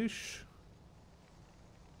there-ish.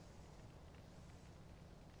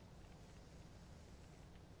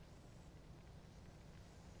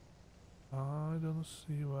 I don't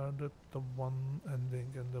see where the top one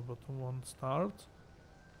ending and the bottom one starts.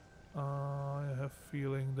 I have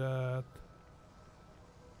feeling that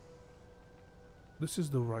this is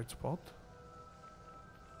the right spot.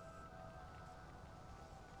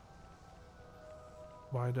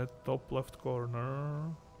 By that top left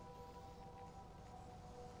corner.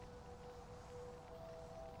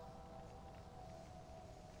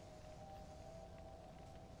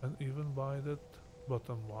 and even by that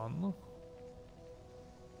bottom one.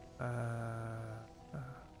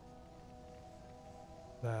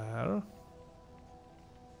 There.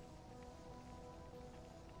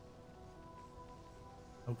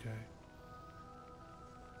 Okay.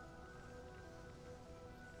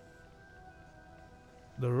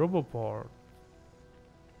 The roboport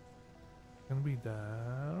can be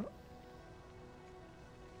there.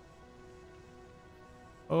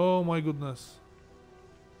 Oh my goodness.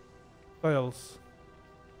 Tiles.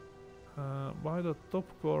 By the top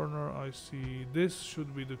corner I see this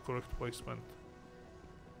should be the correct placement.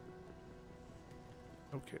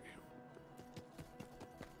 Okay.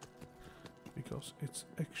 Because it's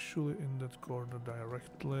actually in that corner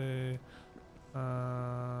directly.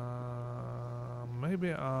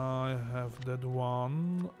 Maybe I have that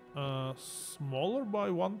one smaller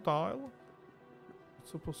by one tile.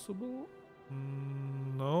 Is it possible?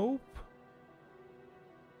 Nope.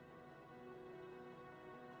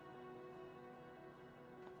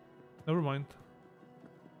 Never mind.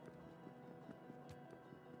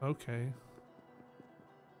 Okay.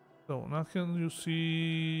 So now can you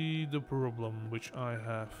see the problem which I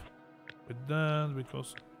have with that?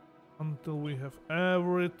 Because until we have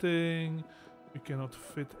everything, we cannot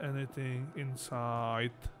fit anything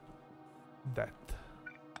inside that.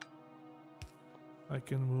 I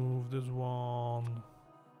can move this one,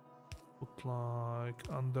 put like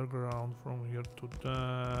underground from here to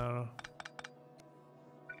there.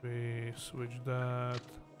 We switch that.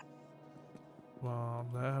 Well,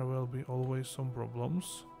 there will be always some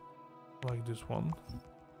problems, like this one.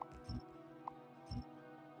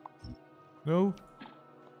 No.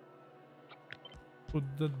 Put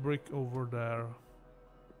that brick over there.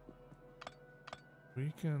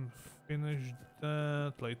 We can finish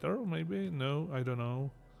that later, maybe? No, I don't know.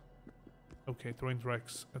 Okay, train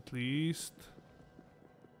tracks at least.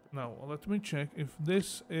 Now, let me check if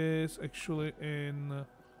this is actually in...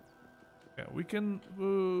 yeah, we can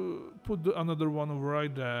put another one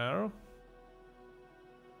right there.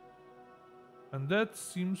 And that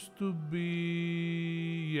seems to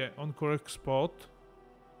be... yeah, on correct spot.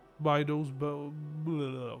 By those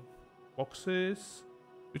boxes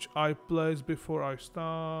which I placed before I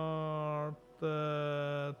started.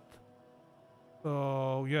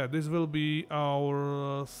 So yeah, this will be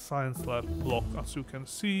our science lab block, as you can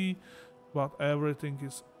see, but everything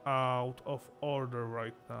is out of order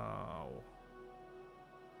right now.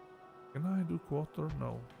 Can I do quarter?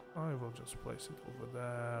 No, I will just place it over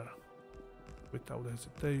there without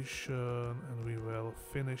hesitation, and we will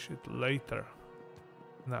finish it later.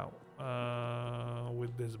 Now,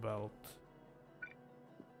 with this belt.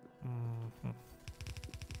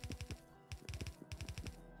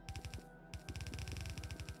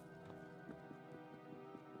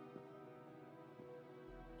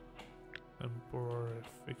 Temporary,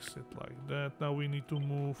 fix it like that. Now we need to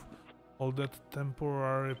move all that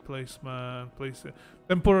temporary placement,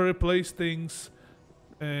 temporary place things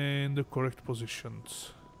in the correct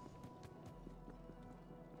positions.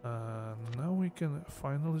 Now we can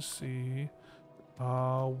finally see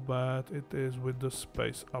how bad it is with the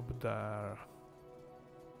space up there.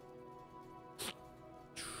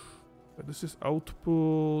 This is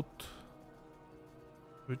output,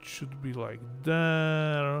 which should be like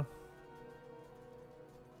there.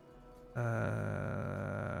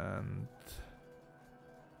 And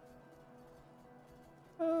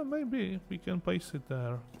maybe we can place it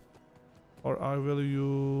there. Or I will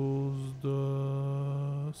use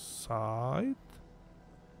the side.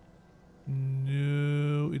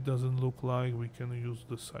 No, it doesn't look like we can use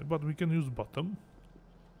the side, but we can use bottom.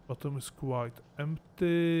 Bottom is quite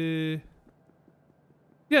empty.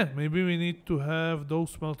 Yeah, maybe we need to have those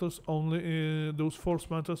smelters only, those 4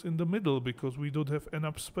 smelters in the middle, because we don't have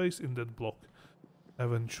enough space in that block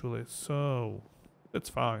eventually. So that's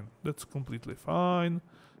fine. That's completely fine.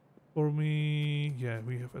 For me, yeah,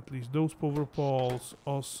 we have at least those power poles,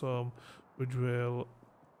 awesome, which will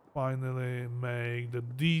finally make the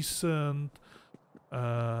decent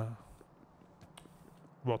power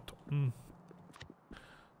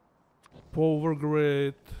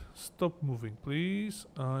grid. Stop moving, please.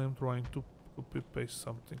 I am trying to copy paste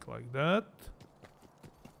something like that.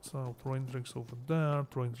 So train tracks over there,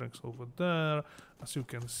 train tracks over there. As you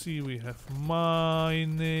can see, we have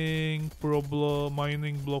mining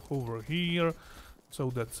block over here. So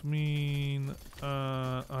that's mean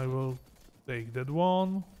I will take that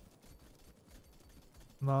one.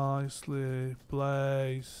 Nicely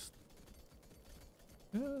placed.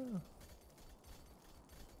 Yeah.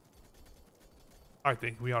 I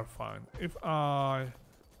think we are fine. If I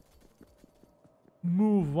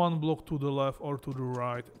move one block to the left or to the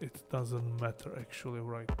right. It doesn't matter actually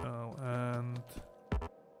right now. And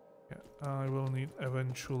yeah, I will need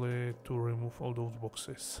eventually to remove all those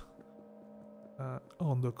boxes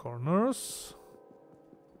on the corners.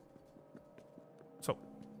 So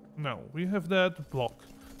now we have that block,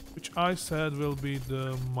 which I said will be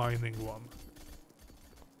the mining one.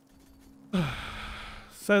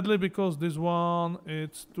 Sadly, because this one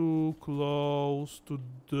it's too close to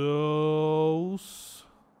those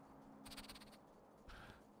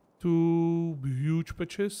two huge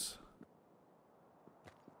patches.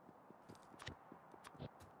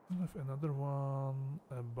 I have another one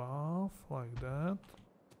above, like that.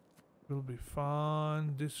 Will be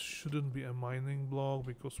fine. This shouldn't be a mining block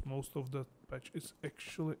because most of that patch is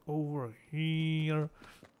actually over here.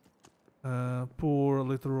 Poor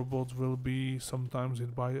little robots will be sometimes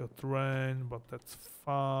hit by a train, but that's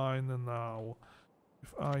fine. And now,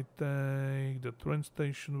 if I take the train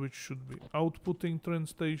station, which should be outputting train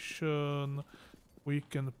station, we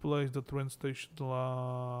can place the train station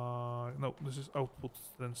line. No, this is output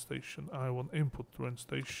train station. I want input train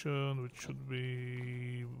station, which should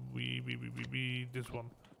be this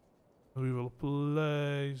one. We will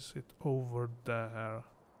place it over there.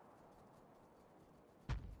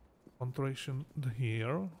 One train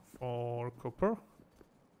here for copper,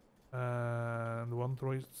 and one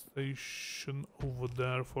train station over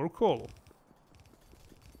there for coal,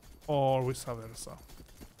 or vice versa.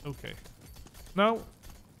 Okay. Now,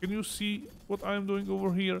 can you see what I'm doing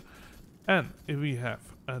over here? And if we have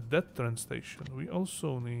that train station, we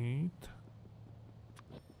also need...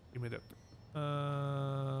 Give me that.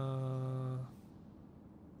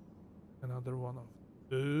 Another one of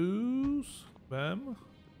those. Bam.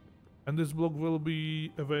 And this block will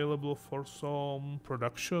be available for some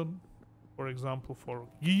production. For example, for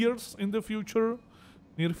gears in the future.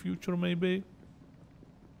 Near future, maybe.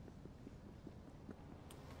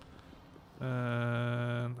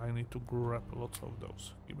 And I need to grab lots of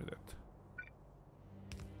those. Give me that.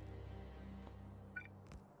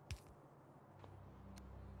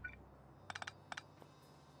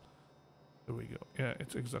 There we go. Yeah,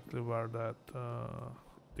 it's exactly where that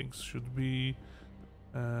things should be.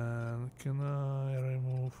 And can I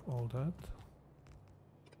remove all that?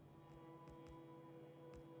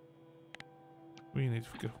 We need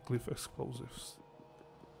cliff explosives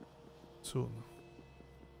soon.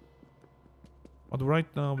 But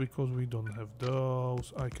right now, because we don't have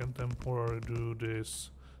those, I can temporarily do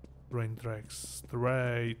this train tracks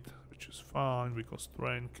straight, which is fine because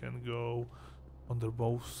train can go under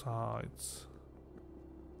both sides.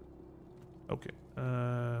 Okay,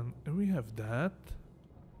 and we have that.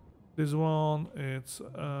 This one, it's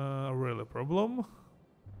really a problem.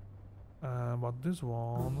 But this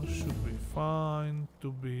one should be fine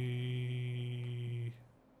to be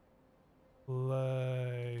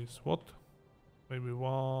placed. What? Maybe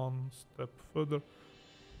one step further.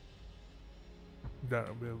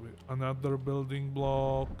 There will be another building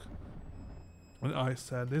block. And I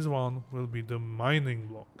said this one will be the mining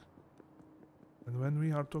block. And when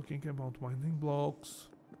we are talking about mining blocks,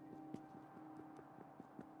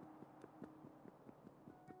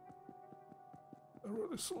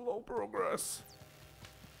 really slow progress.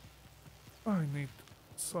 I need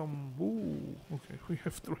some... Ooh, okay, we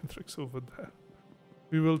have train tracks over there.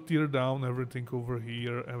 We will tear down everything over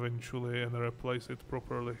here eventually and replace it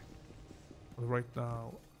properly. But right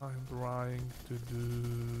now, I'm trying to do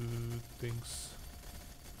things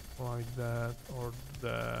like that or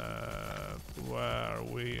that, where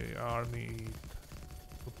we are need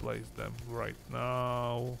to place them right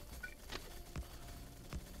now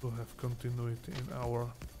to have continuity in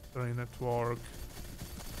our train network,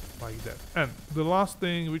 like that. And the last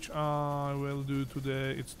thing which I will do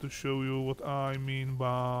today is to show you what I mean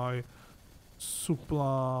by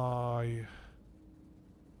supply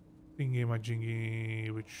thingy-majingy,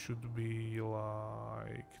 which should be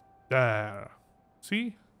like there.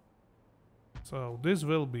 See? So this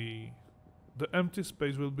will be, the empty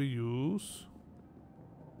space will be used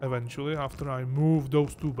eventually after I move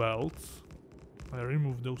those two belts. I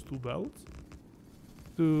remove those two belts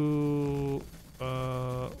to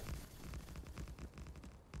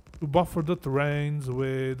buffer the trains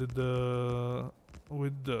with the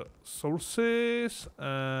sources,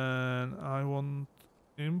 and I want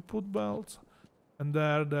input belts, and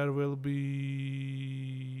there will be,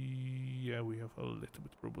 yeah, we have a little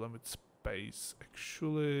bit problem with space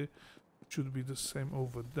actually. Should be the same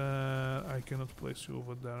over there. I cannot place you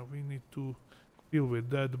over there. We need to deal with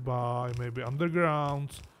that by maybe underground.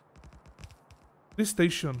 This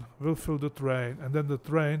station will fill the train, and then the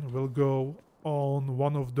train will go on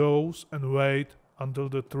one of those and wait until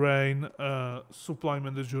the train supply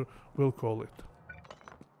manager will call it.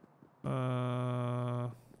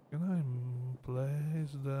 Can I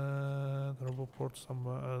place that roboport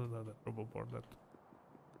somewhere? That roboport,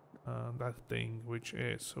 that thing, which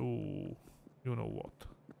is, oh, you know what?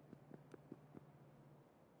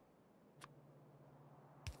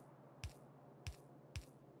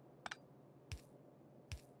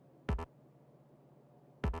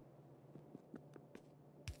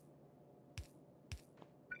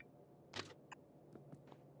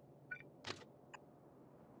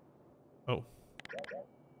 Oh.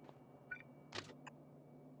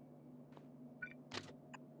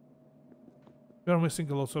 We are missing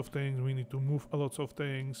a lot of things, we need to move a lot of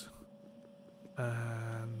things.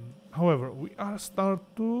 And however, we are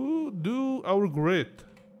start to do our grid.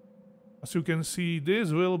 As you can see,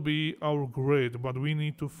 this will be our grid, but we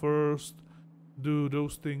need to first do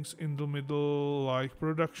those things in the middle, like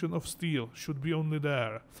production of steel should be only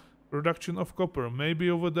there. Production of copper, maybe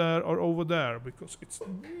over there or over there, because it's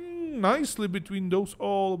nicely between those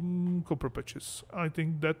all copper patches. I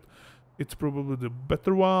think that it's probably the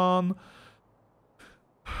better one.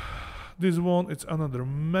 This one, it's another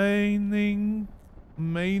mining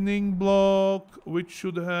block, which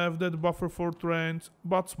should have that buffer for trains,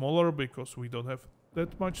 but smaller because we don't have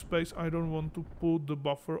that much space. I don't want to put the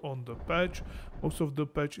buffer on the patch. Most of the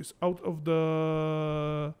patch is out of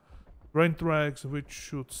the train tracks, which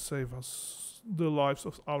should save us the lives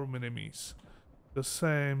of our enemies. The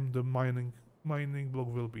same, the mining block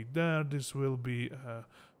will be there. This will be a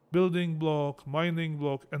building block, mining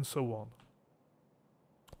block, and so on.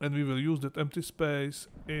 And we will use that empty space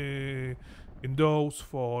in those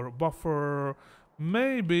for buffer,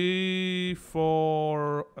 maybe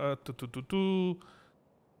for how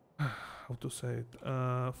to say it,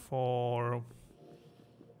 for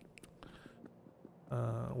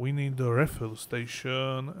we need the refill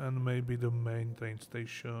station and maybe the main train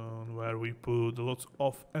station where we put lots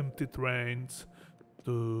of empty trains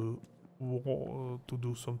to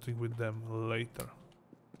do something with them later.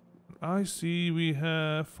 I see we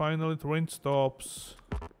have finally train stops.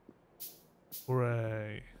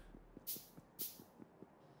 Hooray.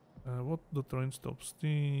 What the train stops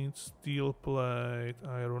need? Steel plate,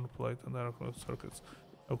 iron plate, and iron circuits.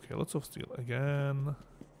 Okay, lots of steel again.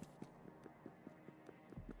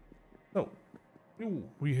 Oh, ooh,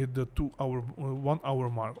 we hit the 1 hour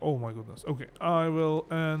mark. Oh my goodness. Okay, I will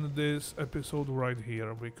end this episode right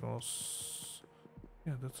here because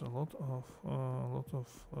yeah, that's a lot of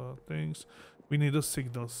things. We need the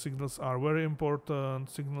signals. Signals are very important.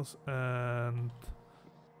 Signals and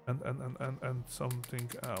something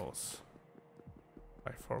else.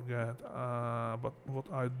 I forget. But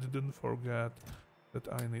what I didn't forget that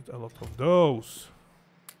I need a lot of those.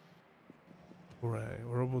 Hooray!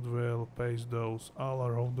 Robot will paste those all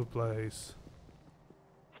around the place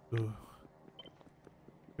to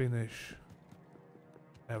finish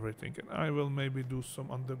everything, and I will maybe do some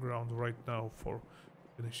underground right now for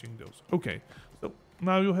finishing those. Okay, so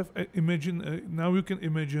now you have now you can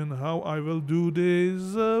imagine how I will do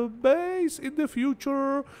this base in the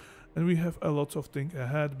future, and we have a lot of things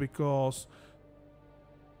ahead because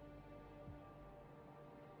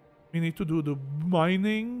we need to do the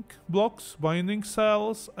mining blocks, mining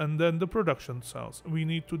cells, and then the production cells. We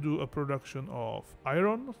need to do a production of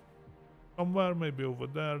iron somewhere, maybe over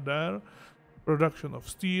there. Production of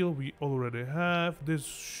steel we already have. This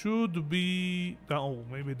should be... oh,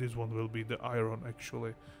 maybe this one will be the iron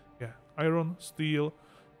actually. Yeah, iron, steel,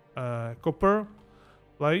 copper,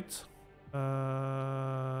 light.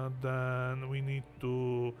 Then we need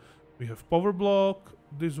to... we have power block.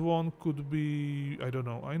 This one could be... I don't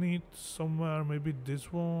know. I need somewhere maybe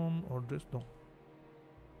this one or this... no.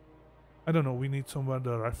 I don't know. We need somewhere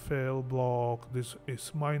the refill block. This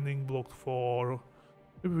is mining block 4.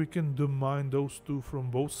 Maybe we can demine those two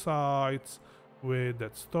from both sides with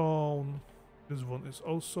that stone. This one is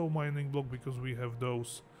also mining block because we have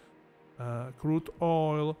those crude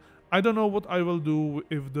oil. I don't know what I will do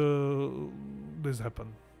if this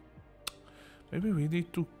happen. Maybe we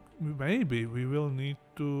need to... maybe we will need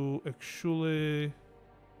to actually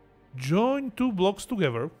join 2 blocks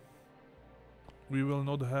together. We will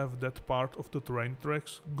not have that part of the train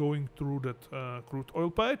tracks going through that crude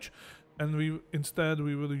oil patch. And instead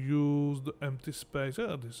we will use the empty space.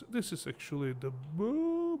 This is actually the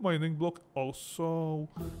mining block also.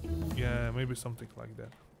 Yeah, maybe something like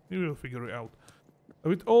that. We will figure it out.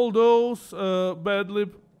 With all those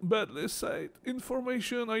badly said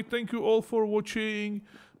information, I thank you all for watching.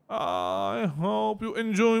 I hope you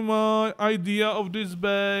enjoy my idea of this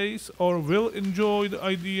base, or will enjoy the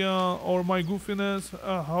idea or my goofiness,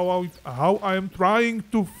 how I am trying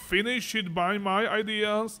to finish it by my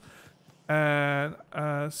ideas. And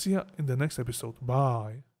see ya in the next episode.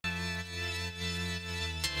 Bye.